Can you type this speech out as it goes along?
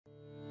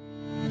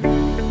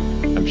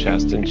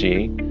Shastan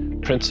G,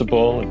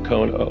 principal and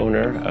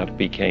co-owner of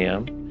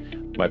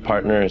BKM. My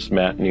partner is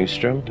Matt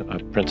Newstrom, a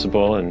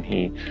principal, and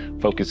he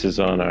focuses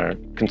on our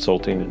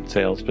consulting and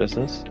sales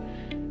business.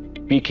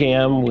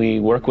 BKM, we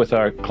work with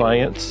our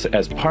clients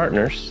as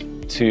partners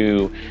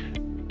to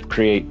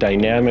create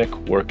dynamic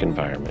work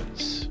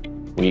environments.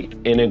 We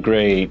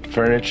integrate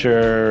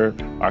furniture,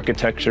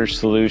 architecture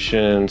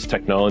solutions,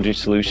 technology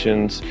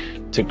solutions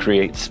to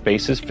create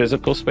spaces,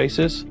 physical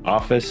spaces,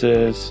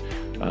 offices,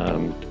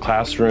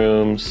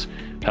 classrooms,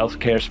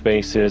 healthcare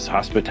spaces,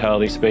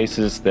 hospitality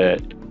spaces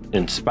that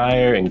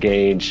inspire,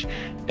 engage,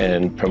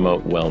 and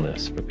promote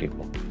wellness for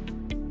people.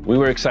 We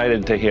were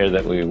excited to hear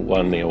that we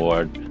won the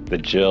award, the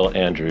Jill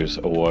Andrews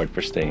Award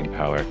for Staying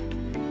Power.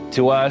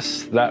 To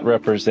us, that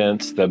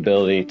represents the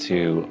ability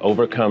to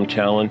overcome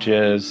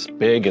challenges,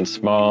 big and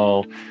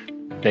small,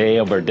 day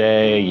over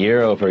day,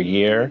 year over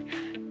year,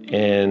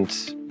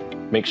 and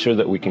make sure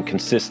that we can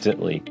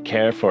consistently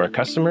care for our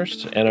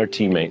customers and our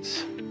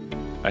teammates.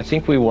 I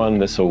think we won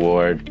this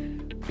award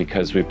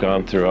because we've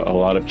gone through a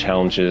lot of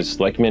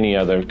challenges, like many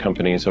other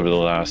companies over the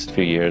last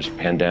few years,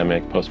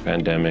 pandemic,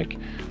 post-pandemic,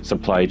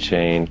 supply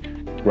chain,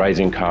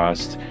 rising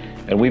costs.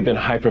 And we've been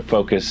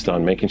hyper-focused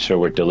on making sure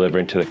we're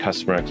delivering to the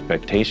customer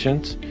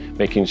expectations,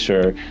 making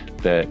sure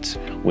that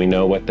we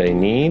know what they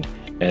need,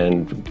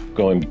 and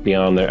going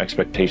beyond their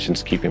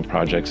expectations, keeping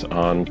projects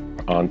on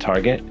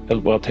target,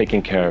 while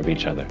taking care of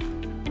each other.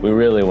 We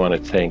really want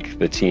to thank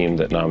the team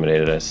that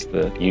nominated us,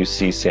 the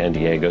UC San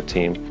Diego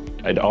team.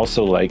 I'd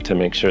also like to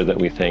make sure that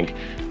we thank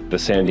the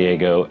San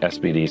Diego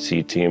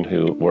SBDC team,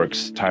 who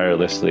works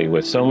tirelessly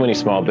with so many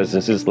small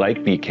businesses like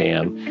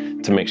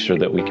BKM to make sure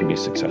that we can be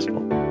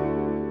successful.